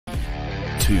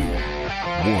2,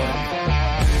 1.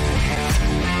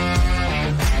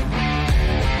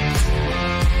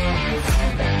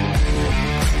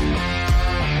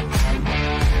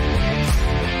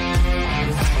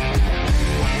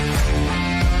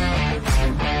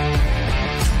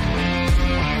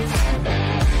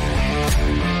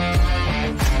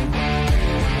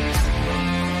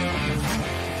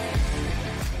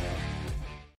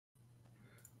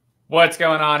 What's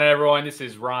going on, everyone? This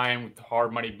is Ryan with the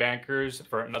Hard Money Bankers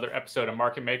for another episode of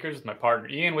Market Makers with my partner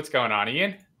Ian. What's going on,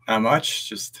 Ian? Not much,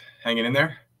 just hanging in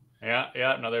there. Yeah,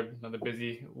 another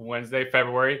busy Wednesday,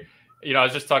 February. You know, I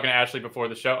was just talking to Ashley before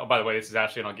the show. Oh, by the way, this is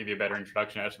Ashley, and I'll give you a better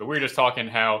introduction, Ashley. But we were just talking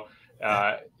how,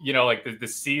 you know, like the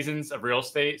seasons of real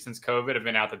estate since COVID have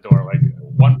been out the door. Like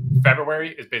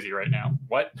February is busy right now.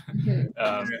 What?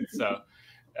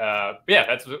 Yeah,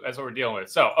 that's what we're dealing with.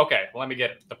 So, okay, let me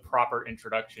get the proper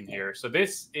introduction here. So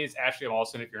this is Ashley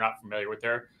Molson, if you're not familiar with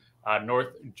her,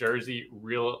 North Jersey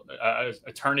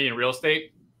attorney in real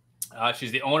estate.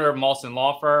 She's the owner of Molson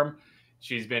Law Firm.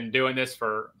 She's been doing this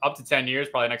for up to 10 years.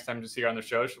 Probably next time you see her on the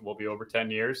show, she will be over 10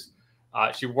 years.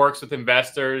 She works with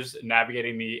investors,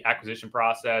 navigating the acquisition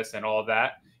process and all of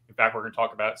that. In fact, we're going to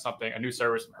talk about a new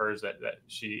service of hers that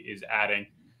she is adding.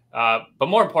 But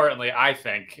more importantly, I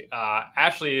think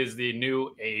Ashley is the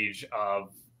new age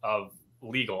of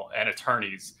legal and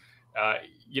attorneys.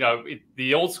 You know,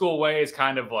 the old school way is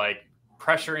kind of like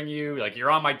pressuring you, like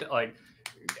you're on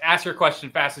ask your question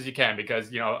fast as you can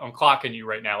because, you know, I'm clocking you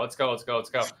right now. Let's go.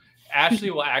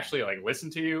 Ashley will actually like listen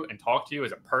to you and talk to you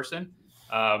as a person.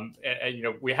 And you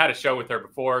know, we had a show with her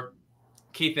before.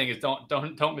 Key thing is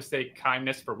don't mistake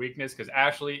kindness for weakness, because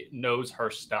Ashley knows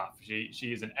her stuff.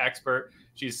 She is an expert.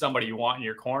 She's somebody you want in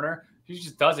your corner. She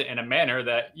just does it in a manner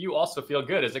that you also feel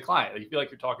good as a client. You feel like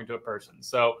you're talking to a person.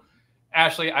 So,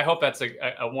 Ashley, I hope that's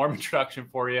a warm introduction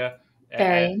for you.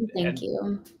 Thank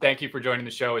you. Thank you for joining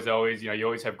the show as always. You know, you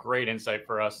always have great insight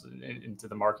for us into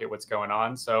the market, what's going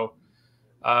on. So,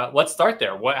 let's start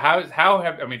there.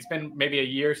 It's been maybe a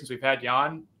year since we've had you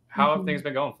on. How have things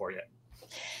been going for you?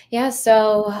 Yeah,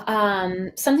 so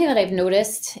something that I've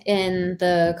noticed in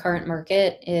the current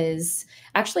market is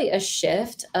actually a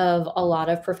shift of a lot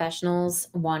of professionals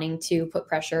wanting to put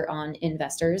pressure on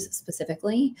investors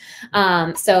specifically.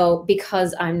 So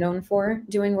because I'm known for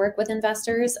doing work with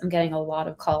investors, I'm getting a lot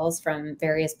of calls from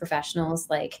various professionals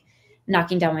like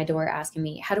knocking down my door asking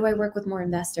me, how do I work with more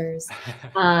investors?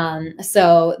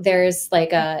 So there's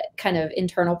like a kind of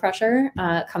internal pressure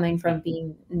coming from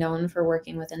being known for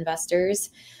working with investors.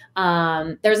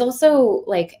 There's also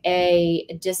like a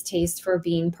distaste for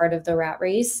being part of the rat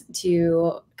race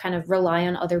to kind of rely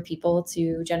on other people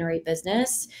to generate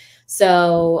business.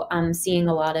 So I'm seeing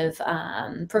a lot of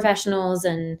professionals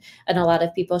and a lot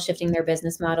of people shifting their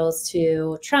business models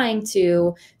to trying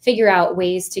to figure out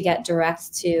ways to get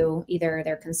direct to either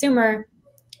their consumer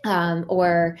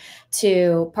or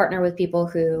to partner with people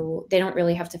who they don't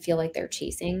really have to feel like they're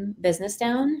chasing business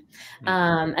down.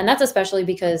 And that's especially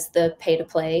because the pay to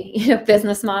play,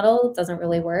 business model doesn't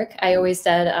really work. I always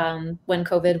said when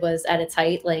COVID was at its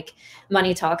height, like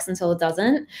money talks until it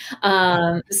doesn't.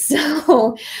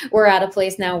 So we're at a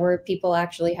place now where people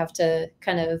actually have to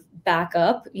kind of back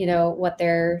up, what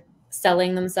they're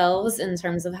selling themselves in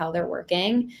terms of how they're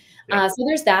working. So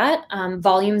there's that.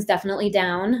 Volume's definitely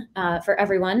down for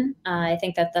everyone. I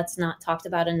think that's not talked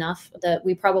about enough. That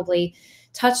we probably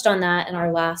touched on that in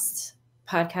our last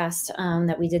podcast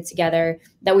that we did together,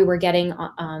 that we were getting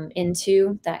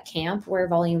into that camp where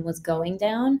volume was going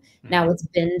down. Now it's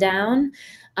been down.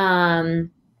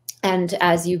 And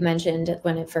as you mentioned,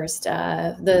 when it first,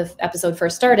 the episode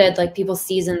first started, like people's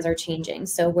seasons are changing.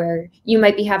 So where you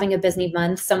might be having a busy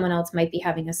month, someone else might be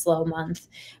having a slow month.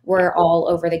 We're all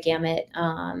over the gamut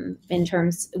in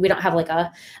terms, we don't have like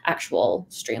a actual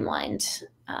streamlined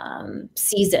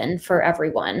season for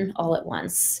everyone all at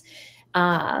once.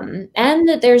 And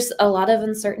there's a lot of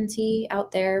uncertainty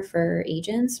out there for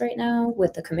agents right now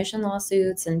with the commission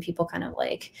lawsuits and people kind of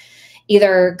like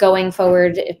either going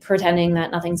forward pretending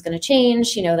that nothing's going to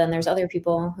change, then there's other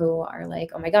people who are like,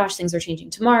 oh my gosh, things are changing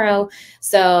tomorrow.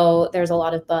 So there's a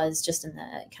lot of buzz just in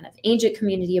the kind of agent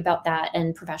community about that,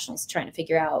 and professionals trying to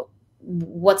figure out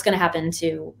what's going to happen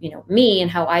to, me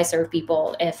and how I serve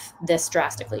people if this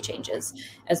drastically changes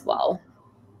as well.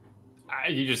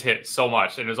 You just hit so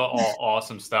much, and it was all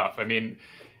awesome stuff. I mean,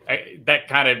 that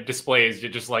kind of displays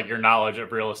just like your knowledge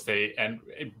of real estate and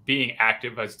being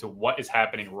active as to what is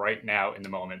happening right now in the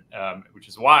moment, which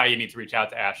is why you need to reach out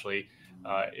to Ashley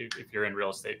if you're in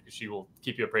real estate, because she will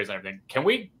keep you appraised on everything. Can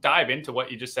we dive into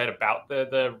what you just said about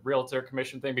the realtor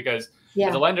commission thing? Because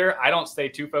as a lender, I don't stay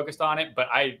too focused on it, but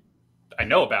I I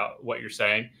know about what you're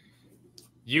saying,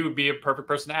 you would be a perfect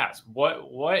person to ask.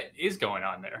 What is going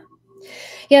on there?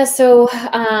 Yeah, so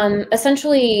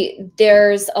essentially,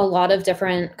 there's a lot of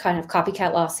different kind of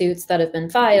copycat lawsuits that have been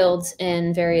filed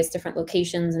in various different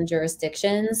locations and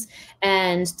jurisdictions,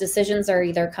 and decisions are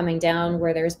either coming down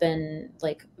where there's been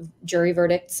like jury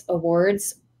verdicts,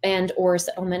 awards, and or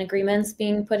settlement agreements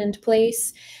being put into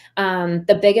place.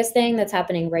 The biggest thing that's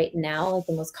happening right now, like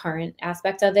the most current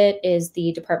aspect of it, is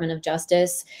the Department of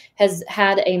Justice has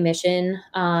had a mission,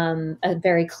 a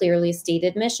very clearly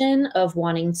stated mission of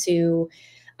wanting to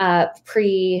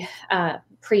preempt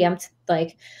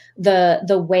like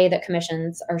the way that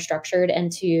commissions are structured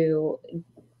and to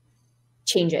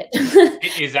change it.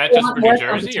 Is that They just want for New more Jersey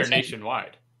or competition.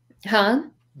 nationwide? Huh?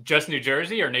 Just New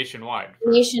Jersey or nationwide?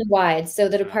 Nationwide. So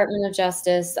the Department of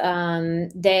Justice,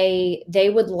 they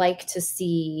would like to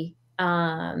see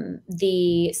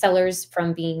the sellers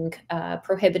from being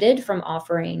prohibited from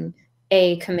offering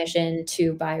a commission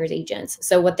to buyers agents.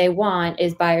 So what they want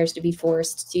is buyers to be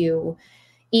forced to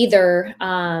either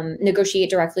negotiate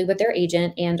directly with their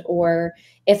agent, and or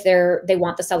if they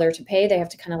want the seller to pay, they have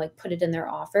to kind of like put it in their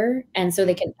offer. And so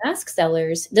they can ask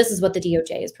sellers, this is what the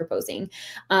DOJ is proposing.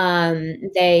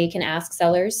 They can ask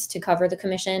sellers to cover the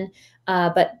commission,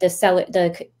 but the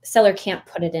seller can't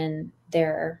put it in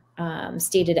their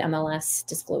stated MLS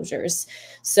disclosures.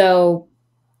 So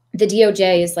the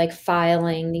DOJ is like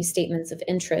filing these statements of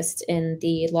interest in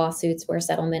the lawsuits where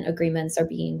settlement agreements are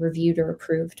being reviewed or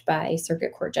approved by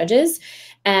circuit court judges.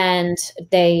 And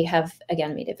they have,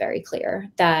 again, made it very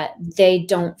clear that they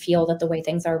don't feel that the way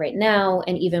things are right now,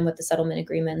 and even with the settlement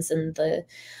agreements and the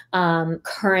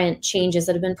current changes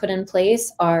that have been put in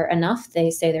place, are enough.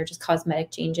 They say they're just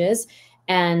cosmetic changes.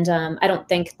 And I don't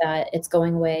think that it's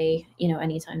going away,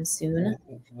 anytime soon.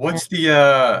 What's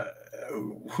the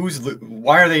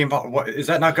why are they involved? What is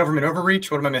that? Not government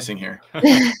overreach? What am I missing here?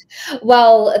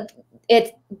 Well,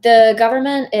 the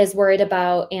government is worried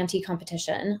about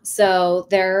anti-competition. So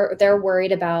they're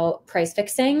worried about price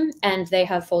fixing, and they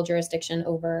have full jurisdiction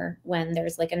over when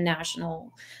there's like a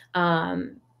national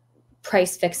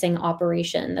price fixing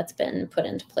operation that's been put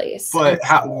into place. But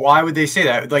why would they say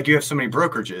that? Like, you have so many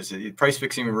brokerages. Price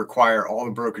fixing would require all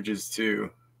the brokerages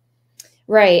to.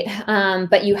 Right.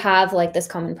 But you have like this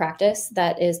common practice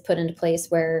that is put into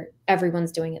place where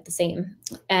everyone's doing it the same.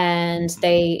 And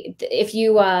if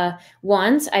you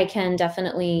want, I can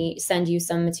definitely send you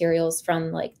some materials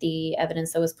from like the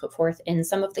evidence that was put forth in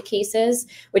some of the cases,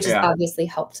 which has obviously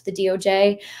helped the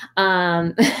DOJ.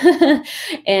 And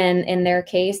in their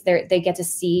case, they get to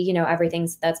see, everything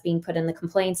that's being put in the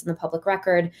complaints and the public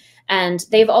record. And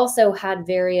they've also had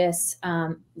various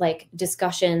like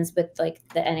discussions with like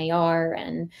the NAR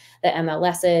and the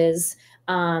MLSs.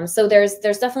 So there's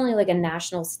definitely like a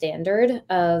national standard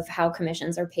of how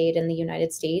commissions are paid in the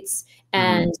United States,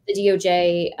 and the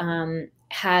DOJ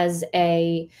has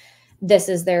this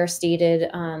is their stated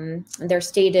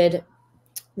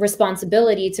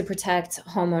responsibility to protect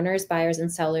homeowners, buyers,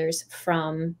 and sellers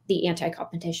from the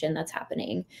anti-competition that's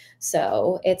happening.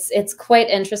 So it's quite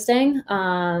interesting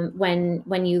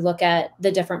when you look at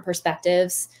the different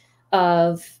perspectives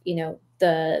of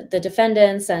the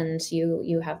defendants, and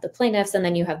you have the plaintiffs, and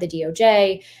then you have the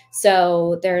DOJ.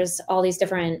 So there's all these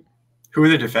different. Who are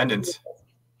the defendants?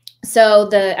 So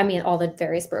all the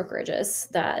various brokerages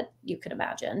that you could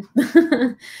imagine,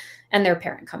 and their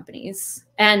parent companies,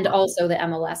 and also the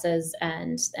MLSs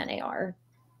and NAR.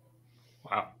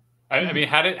 Wow. I mean,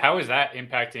 how is that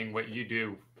impacting what you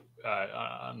do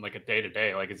on like a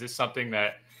day-to-day? Like, is this something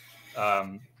that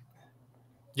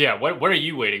what are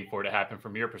you waiting for to happen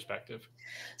from your perspective?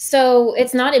 So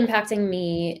it's not impacting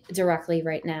me directly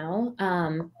right now.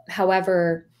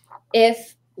 However,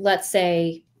 if, let's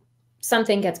say,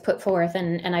 something gets put forth,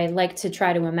 and I like to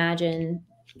try to imagine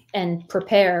and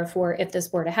prepare for if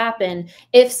this were to happen,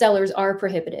 if sellers are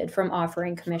prohibited from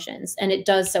offering commissions, and it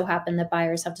does so happen that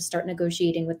buyers have to start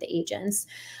negotiating with the agents,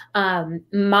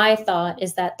 my thought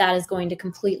is that is going to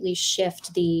completely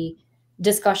shift the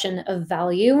discussion of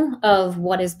value of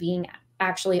what is being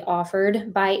actually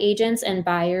offered by agents, and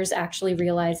buyers actually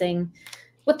realizing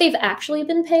what they've actually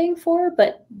been paying for,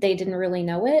 but they didn't really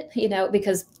know it,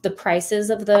 because the prices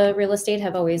of the real estate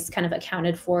have always kind of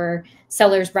accounted for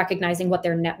sellers recognizing what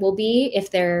their net will be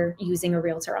if they're using a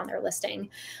realtor on their listing.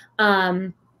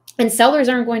 And sellers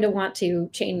aren't going to want to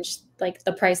change like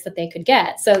the price that they could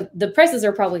get. So the prices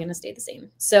are probably going to stay the same.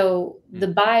 So the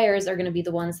buyers are going to be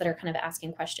the ones that are kind of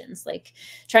asking questions, like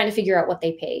trying to figure out what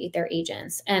they pay their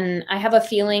agents. And I have a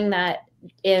feeling that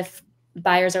if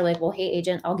buyers are like, well, hey,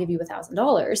 agent, I'll give you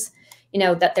 $1,000,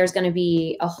 that there's going to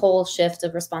be a whole shift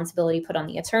of responsibility put on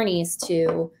the attorneys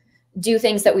to do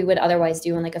things that we would otherwise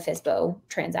do in like a FSBO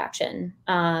transaction.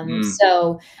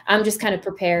 So I'm just kind of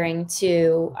preparing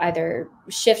to either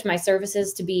shift my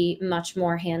services to be much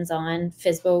more hands-on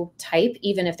FSBO type,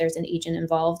 even if there's an agent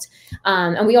involved.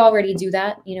 And we already do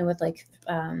that, with like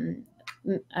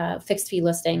fixed fee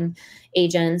listing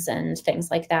agents and things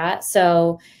like that.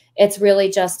 So it's really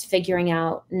just figuring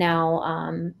out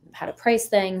now how to price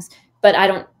things, but I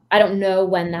don't know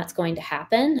when that's going to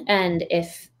happen and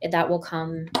if that will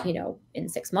come, in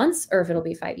 6 months or if it'll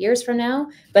be 5 years from now.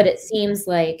 But it seems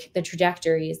like the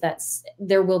trajectory is that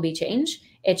there will be change.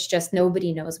 It's just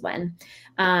nobody knows when.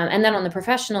 And then on the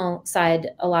professional side,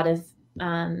 a lot of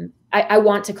I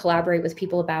want to collaborate with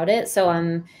people about it. So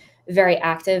I'm very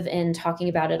active in talking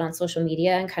about it on social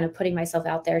media and kind of putting myself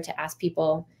out there to ask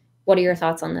people, what are your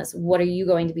thoughts on this? What are you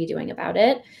going to be doing about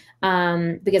it?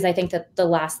 Because I think that the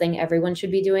last thing everyone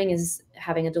should be doing is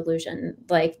having a delusion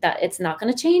like that it's not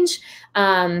going to change.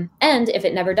 And if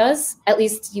it never does, at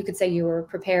least you could say you were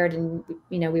prepared and,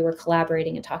 we were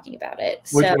collaborating and talking about it.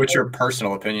 What's your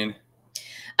personal opinion?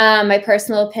 My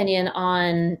personal opinion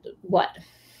on what?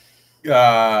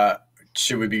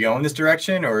 Should we be going this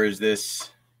direction, or is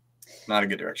this not a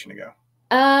good direction to go?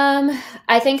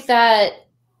 I think that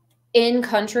in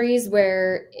countries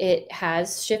where it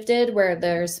has shifted, where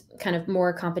there's kind of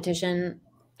more competition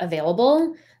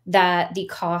available, that the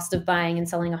cost of buying and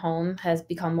selling a home has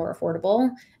become more affordable.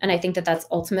 And I think that that's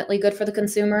ultimately good for the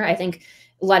consumer. I think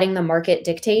letting the market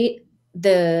dictate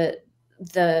the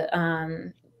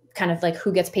kind of like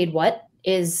who gets paid what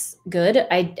is good.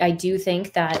 I do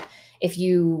think that if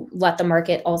you let the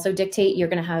market also dictate, you're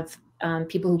going to have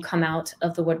people who come out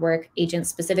of the woodwork, agents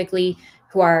specifically,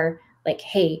 who are like,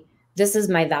 hey, this is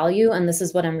my value and this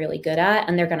is what I'm really good at.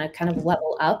 And they're going to kind of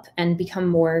level up and become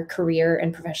more career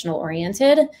and professional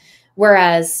oriented.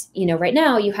 Whereas, right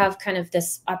now you have kind of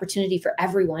this opportunity for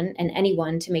everyone and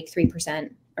anyone to make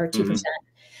 3% or 2%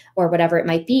 or whatever it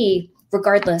might be,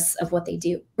 regardless of what they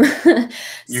do. You're going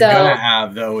to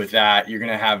have, though, with that, you're going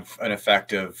to have an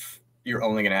effect of, you're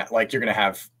going to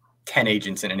have 10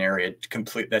 agents in an area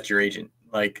complete. That's your agent.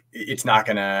 Like, it's not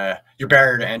going to, your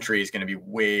barrier to entry is going to be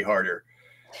way harder.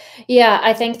 Yeah,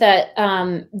 I think that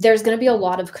there's going to be a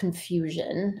lot of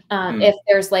confusion if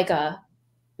there's like a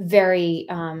very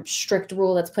strict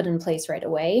rule that's put in place right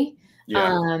away.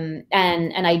 Yeah.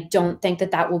 And I don't think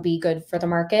that that will be good for the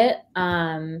market.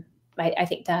 I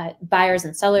think that buyers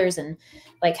and sellers and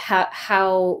like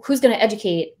who's going to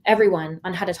educate everyone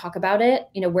on how to talk about it?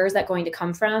 Where's that going to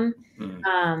come from?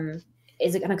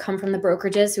 Is it going to come from the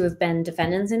brokerages who have been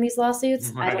defendants in these lawsuits?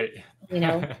 Right.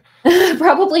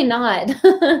 Probably not.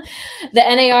 The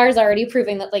NAR is already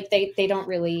proving that like they don't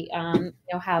really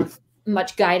have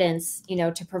much guidance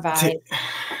to provide.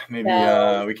 Maybe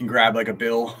we can grab like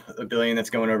 $1 billion that's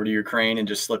going over to Ukraine and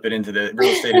just slip it into the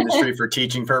real estate industry for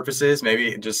teaching purposes.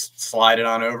 Maybe just slide it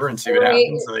on over and see what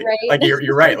happens. Like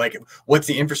you're right. Like, what's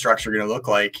the infrastructure going to look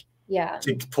like? Yeah,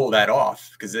 to pull that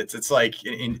off, because it's like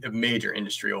a major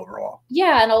industry overall.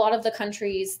 Yeah, and a lot of the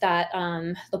countries that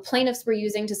the plaintiffs were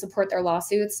using to support their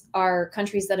lawsuits are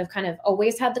countries that have kind of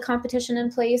always had the competition in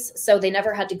place, so they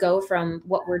never had to go from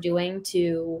what we're doing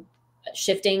to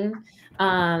shifting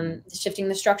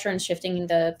the structure and shifting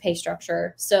the pay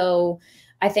structure. So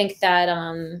I think that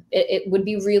it would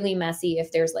be really messy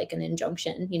if there's like an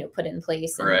injunction, put in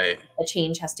place, and right, a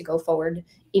change has to go forward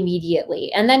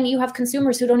immediately. And then you have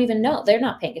consumers who don't even know, they're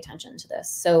not paying attention to this.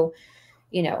 So,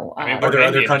 are there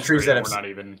other countries that have not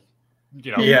even,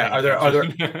 yeah,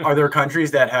 are there countries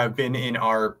that have been in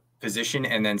our position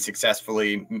and then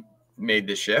successfully made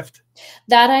the shift?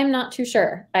 That I'm not too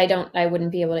sure. I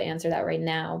wouldn't be able to answer that right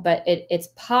now, but it's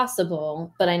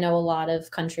possible. But I know a lot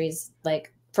of countries,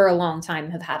 like, for a long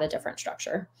time, have had a different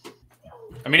structure.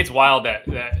 I mean, it's wild that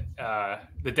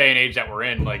the day and age that we're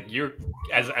in, like, you're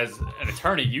as an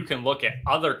attorney, you can look at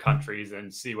other countries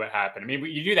and see what happened. I mean,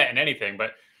 you do that in anything,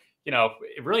 but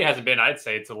it really hasn't been, I'd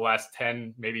say, to the last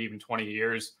 10, maybe even 20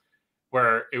 years,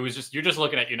 where it was just, you're just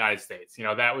looking at United States.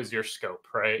 That was your scope,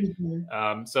 right?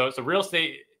 Mm-hmm. So real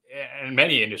estate and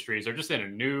many industries are just in a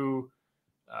new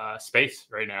space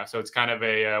right now. So it's kind of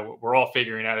we're all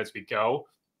figuring out as we go.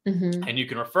 Mm-hmm. And you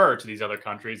can refer to these other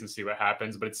countries and see what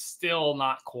happens, but it's still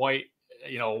not quite,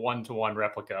 a one-to-one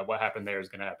replica of what happened there is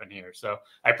going to happen here. So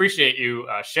I appreciate you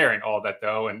sharing all that,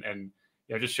 though, and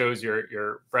just shows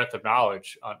your breadth of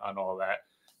knowledge on all of that.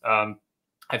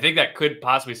 I think that could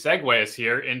possibly segue us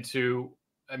here into,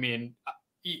 I mean,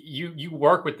 you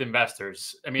work with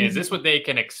investors. I mean, is this what they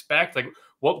can expect? Like,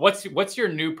 what's your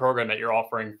new program that you're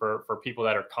offering for people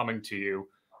that are coming to you?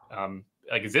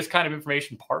 like, is this kind of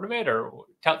information part of it, or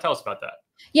tell us about that?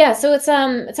 Yeah, so it's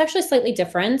actually slightly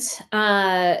different.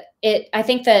 I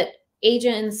think that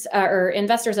agents or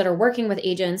investors that are working with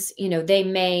agents, they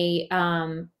may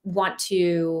want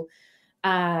to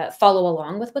follow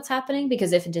along with what's happening,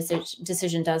 because if a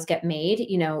decision does get made,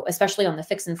 especially on the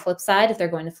fix and flip side, if they're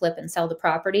going to flip and sell the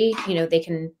property, they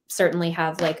can certainly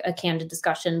have like a candid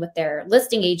discussion with their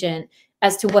listing agent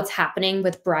as to what's happening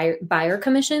with buyer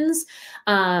commissions.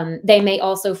 They may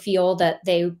also feel that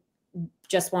they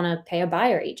just want to pay a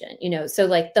buyer agent, so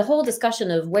like the whole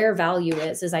discussion of where value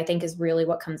is I think is really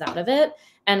what comes out of it,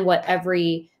 and what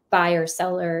every buyer,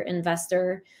 seller,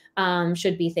 investor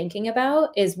should be thinking about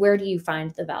is, where do you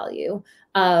find the value,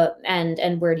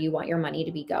 and where do you want your money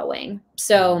to be going?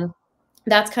 So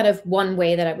that's kind of one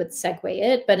way that I would segue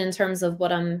it. But in terms of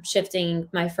what I'm shifting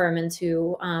my firm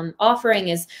into offering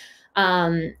is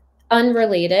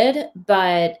unrelated,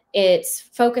 but it's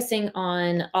focusing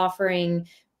on offering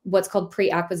what's called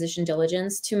pre-acquisition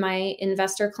diligence to my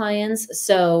investor clients.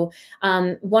 So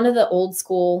one of the old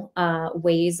school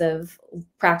ways of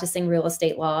practicing real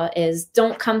estate law is,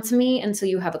 don't come to me until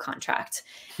you have a contract.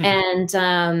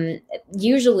 And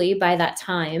usually by that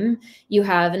time, you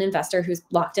have an investor who's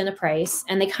locked in a price,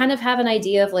 and they kind of have an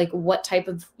idea of like what type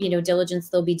of diligence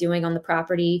they'll be doing on the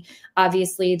property.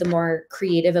 Obviously, the more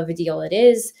creative of a deal it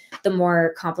is, the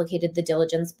more complicated the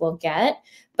diligence will get.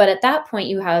 But at that point,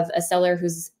 you have a seller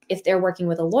who's, if they're working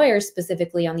with a lawyer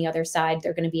specifically on the other side,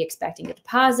 they're going to be expecting a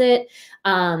deposit.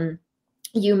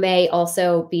 You may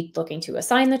also be looking to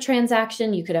assign the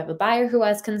transaction. You could have a buyer who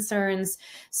has concerns.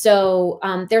 So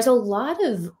there's a lot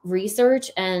of research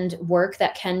and work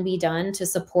that can be done to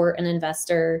support an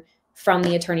investor from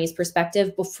the attorney's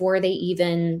perspective before they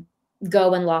even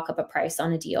go and lock up a price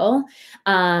on a deal.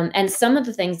 And some of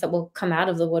the things that will come out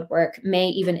of the woodwork may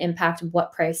even impact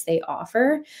what price they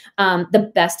offer.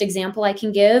 The best example I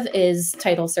can give is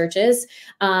title searches,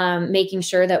 making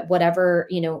sure that whatever,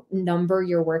 number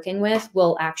you're working with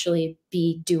will actually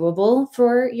be doable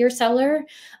for your seller.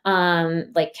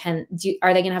 Like, are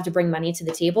they going to have to bring money to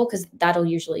the table? Because that'll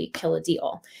usually kill a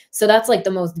deal. So that's like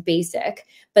the most basic.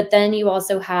 But then you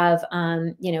also have,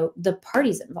 the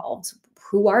parties involved.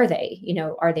 Who are they?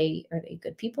 Are they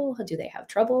good people? Do they have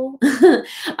trouble?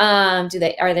 Is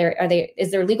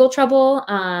there legal trouble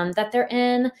that they're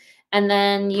in? And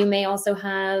then you may also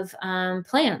have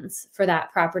plans for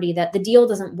that property that the deal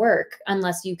doesn't work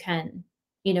unless you can,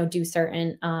 do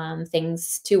certain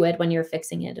things to it when you're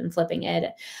fixing it and flipping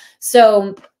it.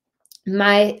 So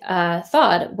my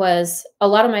thought was, a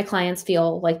lot of my clients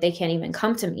feel like they can't even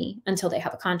come to me until they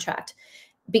have a contract,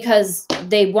 because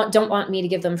they don't want me to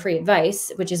give them free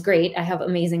advice, which is great. I have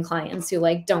amazing clients who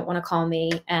don't want to call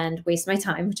me and waste my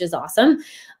time, which is awesome.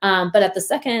 But at the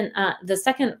second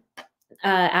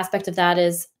aspect of that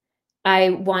is, I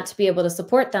want to be able to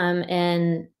support them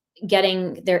in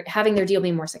having their deal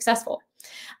be more successful,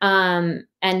 and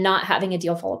not having a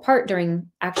deal fall apart during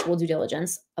actual due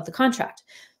diligence of the contract.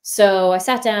 So I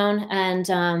sat down and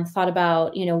thought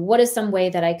about, what is some way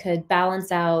that I could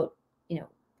balance out,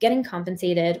 getting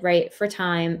compensated, right, for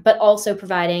time, but also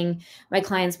providing my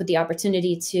clients with the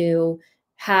opportunity to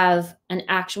have an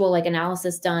actual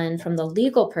analysis done from the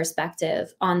legal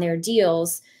perspective on their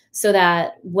deals, so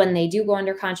that when they do go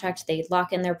under contract, they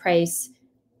lock in their price.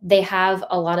 They have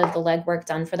a lot of the legwork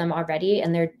done for them already,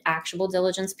 and their actual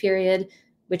diligence period,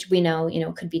 which we know,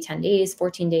 could be 10 days,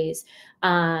 14 days.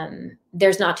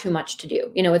 There's not too much to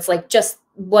do. It's like, just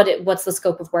what's the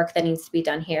scope of work that needs to be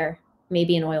done here?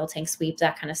 Maybe an oil tank sweep,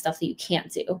 that kind of stuff that you can't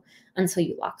do until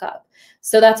you lock up.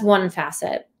 So that's one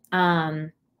facet.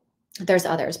 There's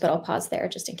others, but I'll pause there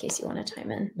just in case you want to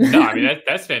chime in. No, I mean,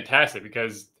 that's fantastic,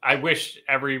 because I wish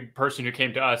every person who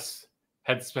came to us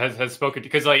has spoken to,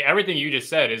 because everything you just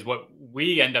said is what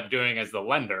we end up doing as the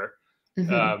lender.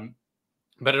 Mm-hmm.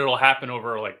 But it'll happen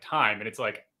over time. And it's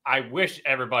I wish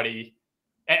everybody,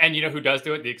 and who does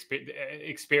do it, the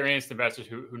experienced investors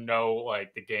who know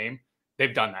the game,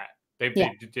 they've done that. They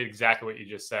did exactly what you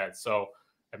just said. So,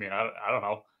 I mean, I don't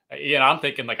know. I'm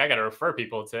thinking I got to refer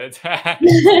people to.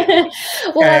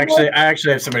 Well, I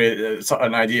actually have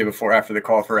an idea after the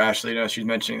call for Ashley. She's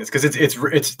mentioning this because it's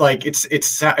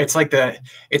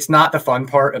not the fun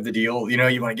part of the deal.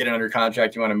 You want to get it under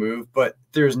contract, you want to move, but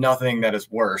there's nothing that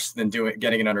is worse than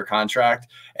getting it under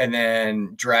contract and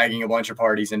then dragging a bunch of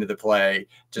parties into the play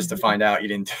just to find out you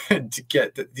didn't to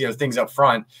get things up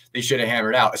front they should have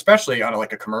hammered out, especially on a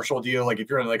commercial deal. If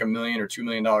you're in $1 million or $2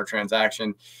 million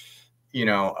transaction.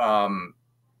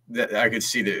 That I could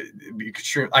see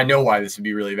that I know why this would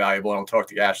be really valuable, and I'll talk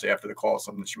to Ashley after the call,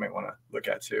 something that you might want to look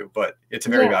at too, but it's a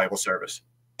very valuable service.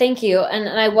 Thank you. And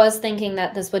I was thinking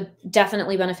that this would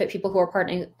definitely benefit people who are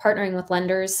partnering with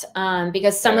lenders,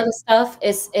 because some of the stuff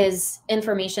is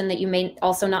information that you may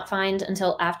also not find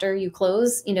until after you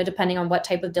close, depending on what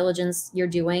type of diligence you're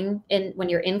doing when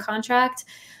you're in contract.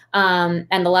 And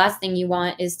the last thing you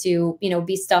want is to,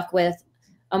 be stuck with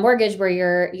a mortgage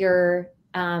where your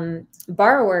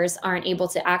borrowers aren't able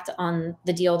to act on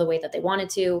the deal the way that they wanted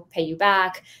to, pay you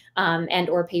back, and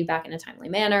or pay you back in a timely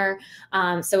manner.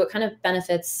 So it kind of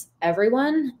benefits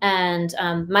everyone. And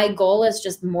my goal is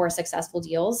just more successful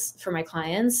deals for my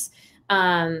clients.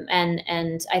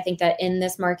 And I think that in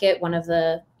this market, one of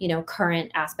the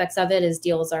current aspects of it is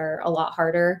deals are a lot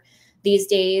harder these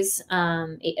days.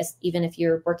 Even if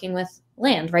you're working with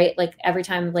land, right? Like every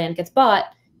time land gets bought,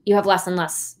 you have less and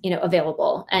less,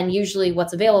 available. And usually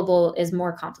what's available is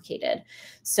more complicated.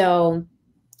 So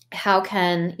how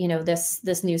can,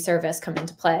 this new service come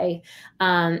into play?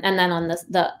 And then on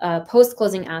the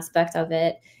post-closing aspect of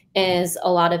it is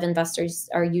a lot of investors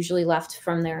are usually left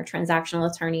from their transactional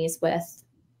attorneys with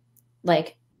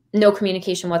like no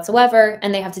communication whatsoever,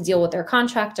 and they have to deal with their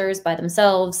contractors by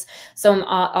themselves. So I'm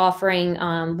offering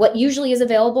what usually is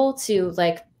available to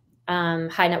like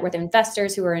high net worth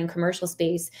investors who are in commercial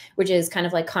space, which is kind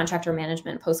of like contractor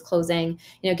management post-closing,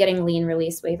 getting lien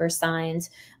release waivers signed,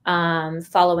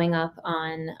 following up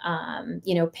on,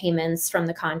 payments from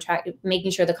the contract,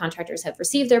 making sure the contractors have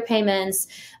received their payments,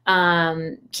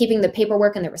 keeping the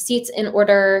paperwork and the receipts in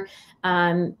order,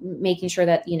 making sure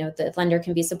that, the lender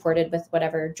can be supported with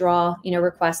whatever draw,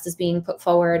 request is being put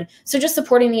forward. So just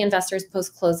supporting the investors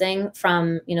post-closing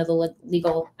from, the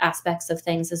legal aspects of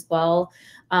things as well,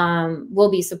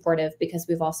 will be supportive, because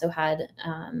we've also had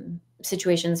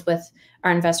situations with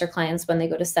our investor clients when they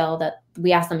go to sell that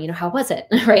we ask them, how was it,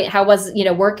 right? How was,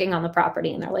 working on the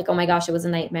property? And they're like, oh my gosh, it was a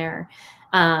nightmare.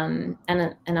 And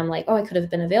I'm like, oh, I could have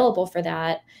been available for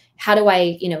that. How do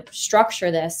I,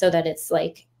 structure this so that it's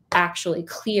like actually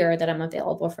clear that I'm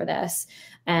available for this?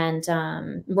 And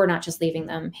we're not just leaving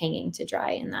them hanging to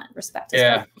dry in that respect.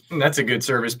 Yeah, and that's a good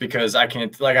service, because I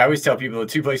always tell people the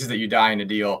two places that you die in a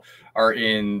deal are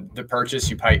in the purchase.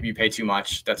 You pay too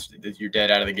much. You're dead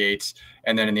out of the gates.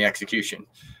 And then in the execution,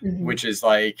 which is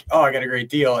like, oh, I got a great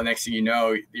deal. And next thing you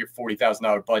know, your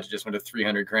 $40,000 budget just went to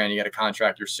 300 grand. You got a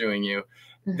contractor suing you.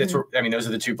 That's where, those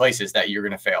are the two places that you're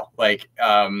going to fail,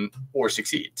 or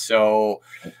succeed. So,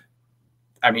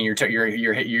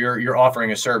 you're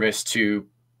offering a service to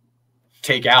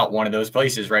take out one of those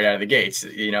places right out of the gates,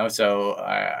 so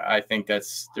I think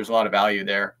there's a lot of value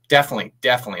there. Definitely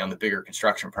on the bigger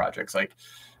construction projects, like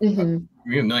a $1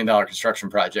 million construction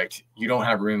project, you don't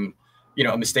have room,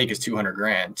 a mistake is 200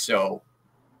 grand. So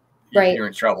you're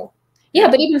in trouble. Yeah.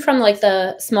 But even from like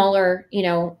the smaller,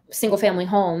 single family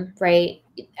home, right?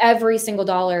 Every single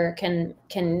dollar can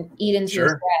eat into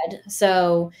your spread.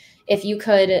 So if you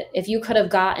could have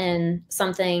gotten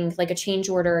something like a change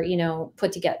order,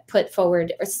 put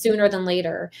forward or sooner than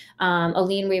later, a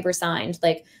lien waiver signed,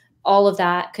 like all of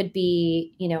that could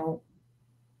be,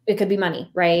 it could be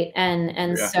money, right?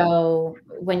 And so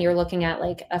when you're looking at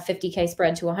like a 50K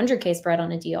spread to 100K spread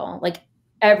on a deal, like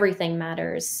everything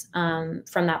matters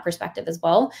from that perspective as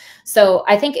well. So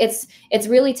I think it's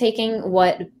really taking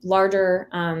what larger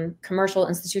commercial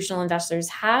institutional investors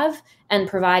have and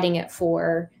providing it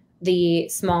for the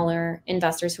smaller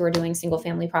investors who are doing single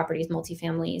family properties,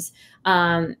 multifamilies,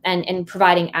 and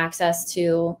providing access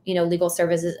to, legal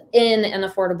services in an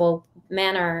affordable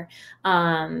manner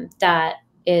that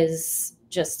is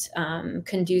just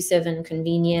conducive and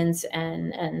convenient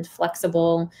and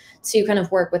flexible to kind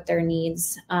of work with their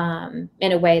needs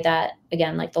in a way that,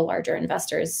 again, like the larger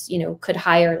investors, could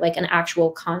hire like an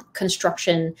actual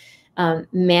construction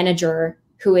manager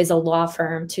who is a law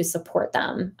firm to support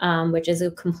them, which is a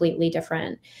completely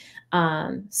different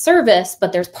service,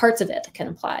 but there's parts of it that can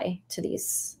apply to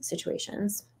these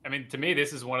situations. To me,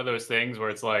 this is one of those things where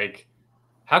it's like,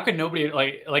 how could nobody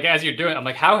like as you're doing, I'm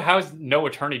like, how has no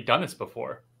attorney done this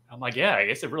before? I'm like, yeah, I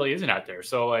guess it really isn't out there.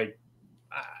 So like,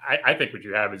 I think what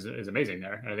you have is amazing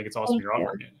there. And I think it's awesome you're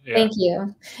offering it. Yeah. Thank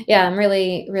you. Yeah, I'm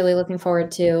really, really looking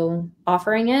forward to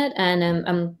offering it. And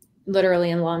I'm literally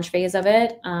in launch phase of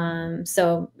it.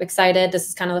 So excited. This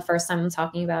is kind of the first time I'm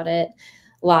talking about it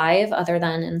live, other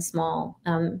than in small,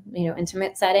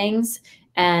 intimate settings.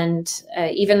 And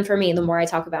even for me, the more I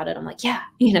talk about it, I'm like, yeah,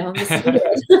 this is good.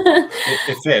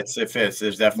 It fits.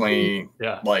 There's definitely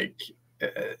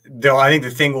though I think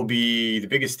the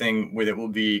biggest thing with it will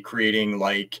be creating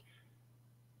like,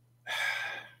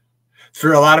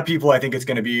 for a lot of people, I think it's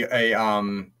going to be a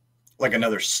like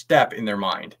another step in their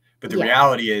mind. But the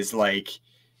reality is like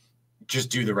just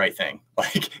do the right thing.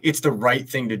 Like it's the right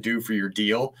thing to do for your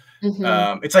deal.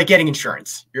 Mm-hmm. It's like getting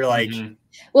insurance. You're like,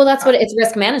 well, that's what it's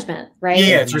risk management, right?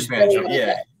 Yeah, it's risk management.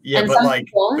 Yeah. And but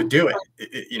people, but do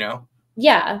it, you know?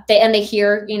 Yeah. They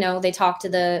hear, you know, they talk to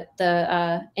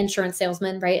the insurance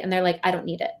salesman, right? And they're like, I don't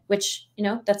need it, which, you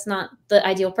know, that's not the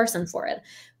ideal person for it.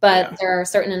 But there are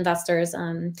certain investors,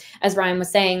 as Ryan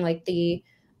was saying, like the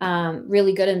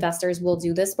really good investors will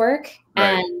do this work.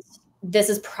 Right. And this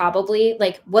is probably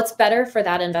like what's better for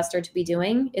that investor to be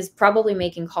doing is probably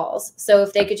making calls. So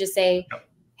if they could just say,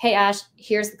 hey, Ash,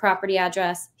 here's the property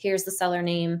address, here's the seller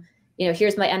name, you know,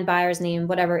 here's my end buyer's name,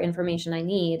 whatever information I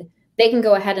need, they can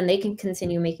go ahead and they can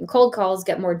continue making cold calls,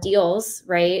 get more deals,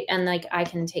 right? And like I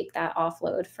can take that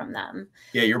offload from them.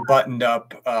 Yeah, your buttoned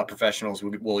up professionals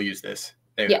will use this.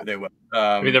 They will.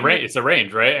 I mean, it's a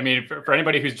range, right? I mean, for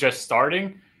anybody who's just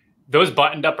starting, those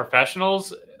buttoned up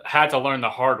professionals had to learn the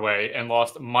hard way and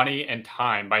lost money and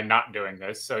time by not doing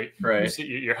this. So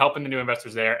you're helping the new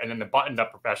investors there, and then the buttoned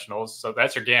up professionals. So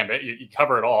that's your gambit. You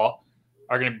cover it all.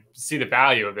 Are going to see the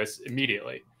value of this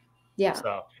immediately. Yeah.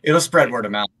 So it'll spread word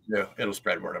of mouth too. It'll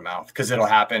spread word of mouth because it'll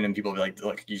happen, and people will be like,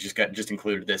 "Look, you just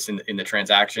included this in the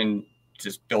transaction.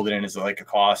 Just build it in as like a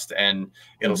cost, and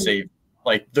it'll save."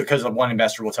 Like because one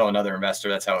investor will tell another investor,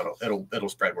 that's how it'll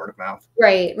spread word of mouth.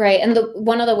 Right. And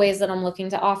one of the ways that I'm looking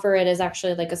to offer it is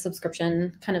actually like a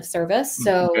subscription kind of service.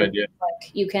 So like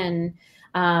you can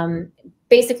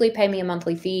basically pay me a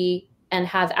monthly fee and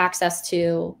have access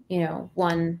to, you know,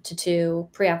 1 to 2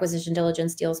 pre-acquisition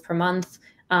diligence deals per month,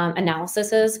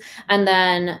 analyses. And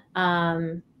then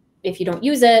if you don't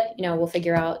use it, you know, we'll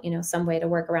figure out, you know, some way to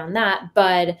work around that.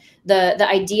 But the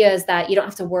idea is that you don't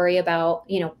have to worry about,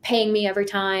 you know, paying me every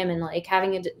time and like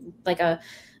having a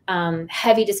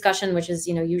heavy discussion, which is,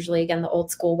 you know, usually again, the old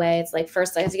school way. It's like,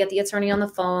 first I have to get the attorney on the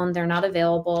phone. They're not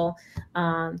available.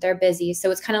 They're busy.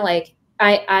 So it's kind of like,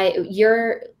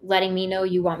 you're letting me know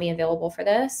you want me available for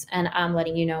this, and I'm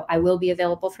letting you know I will be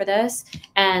available for this,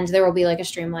 and there will be like a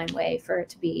streamlined way for it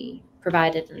to be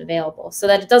provided and available, so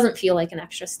that it doesn't feel like an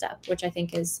extra step, which I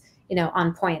think is, you know,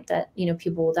 on point, that, you know,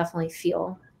 people will definitely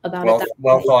feel about it.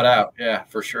 Well thought out. Yeah,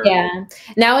 for sure. Yeah.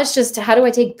 Now it's just, how do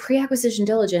I take pre-acquisition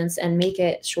diligence and make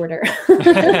it shorter?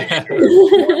 Shorter,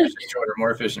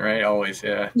 more efficient, right? Always.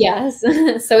 Yeah. Yes.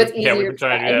 So it's easier. Yeah, we've been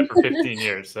trying to do that for 15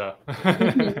 years. So,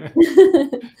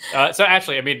 so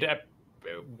actually, I mean,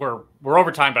 we're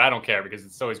over time, but I don't care because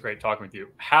it's always great talking with you.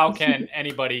 How can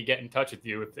anybody get in touch with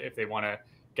you if they want to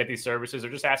get these services or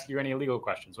just ask you any legal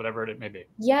questions, whatever it may be?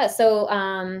 Yeah. So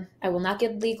I will not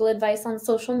give legal advice on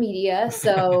social media.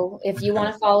 So if you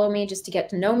want to follow me just to get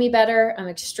to know me better, I'm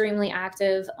extremely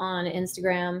active on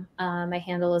Instagram. My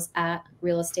handle is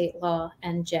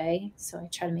 @realestatelawnj. So I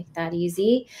try to make that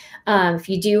easy. If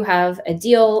you do have a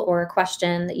deal or a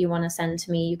question that you want to send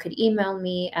to me, you could email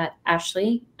me at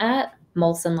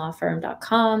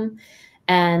ashley@molsonlawfirm.com.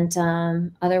 And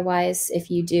otherwise, if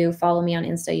you do follow me on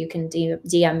Insta, you can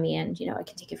DM me, and, you know, I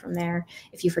can take it from there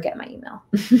if you forget my email.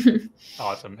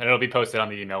 Awesome. And it'll be posted on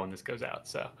the email when this goes out.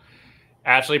 So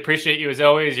Ashley, appreciate you as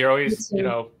always. You're always, you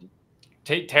know,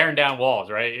 tearing down walls,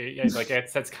 right? Like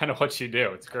that's kind of what you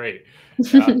do. It's great.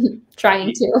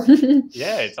 Trying to.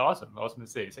 Yeah, it's awesome. Awesome to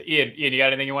see. So Ian, you got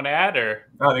anything you want to add? Or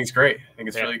no, I think it's great. I think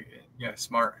it's really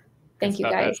smart. Thank you,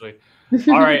 guys. Ashley.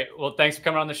 All right. Well, thanks for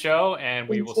coming on the show, and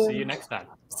we will see you next time.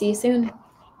 See you soon.